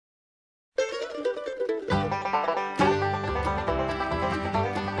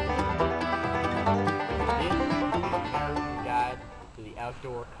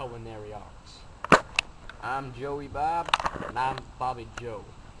Outdoor Culinary Arts. I'm Joey Bob, and I'm Bobby Joe.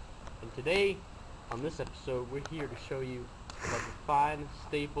 And today, on this episode, we're here to show you about the fine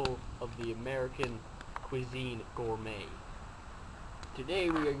staple of the American cuisine gourmet. Today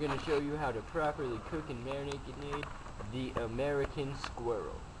we are going to show you how to properly cook and marinate the American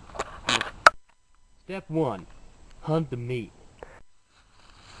squirrel. Step 1. Hunt the meat.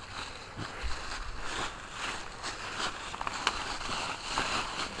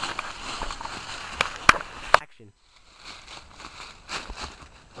 Action.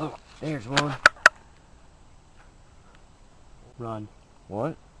 Oh, there's one. Run.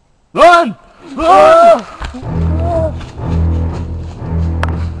 What? Run! Run!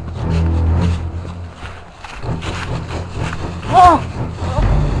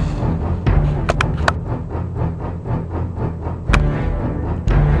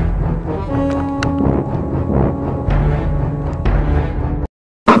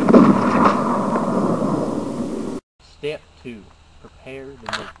 Step 2. Prepare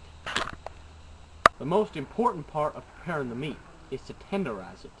the meat. The most important part of preparing the meat is to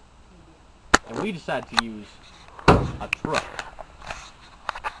tenderize it. And we decided to use a truck.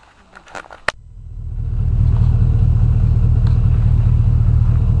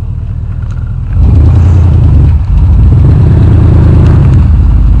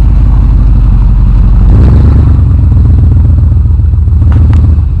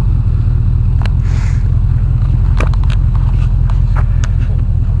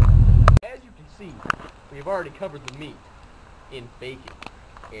 We've already covered the meat in bacon.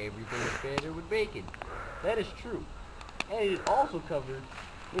 Everything is better with bacon. That is true. And it is also covered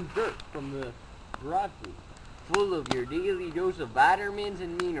in dirt from the garage food. Full of your daily dose of vitamins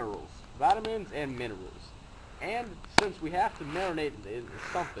and minerals. And since we have to marinate it in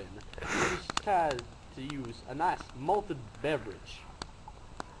something, we decided to use a nice malted beverage.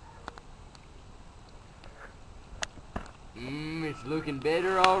 It's looking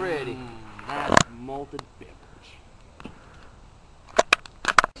better already. Nice malted beverage.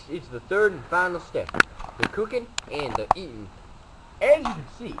 It's the third and final step, the cooking and the eating. As you can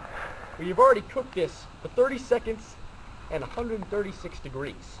see, we've already cooked this for 30 seconds and 136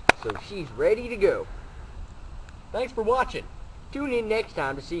 degrees. So she's ready to go. Thanks for watching. Tune in next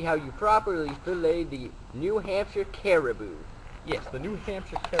time to see how you properly fillet the New Hampshire caribou. Yes, the New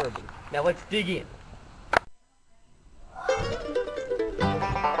Hampshire caribou. Now let's dig in.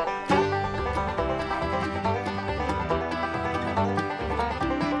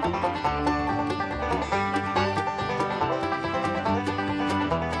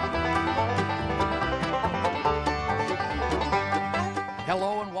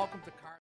 Hello and welcome to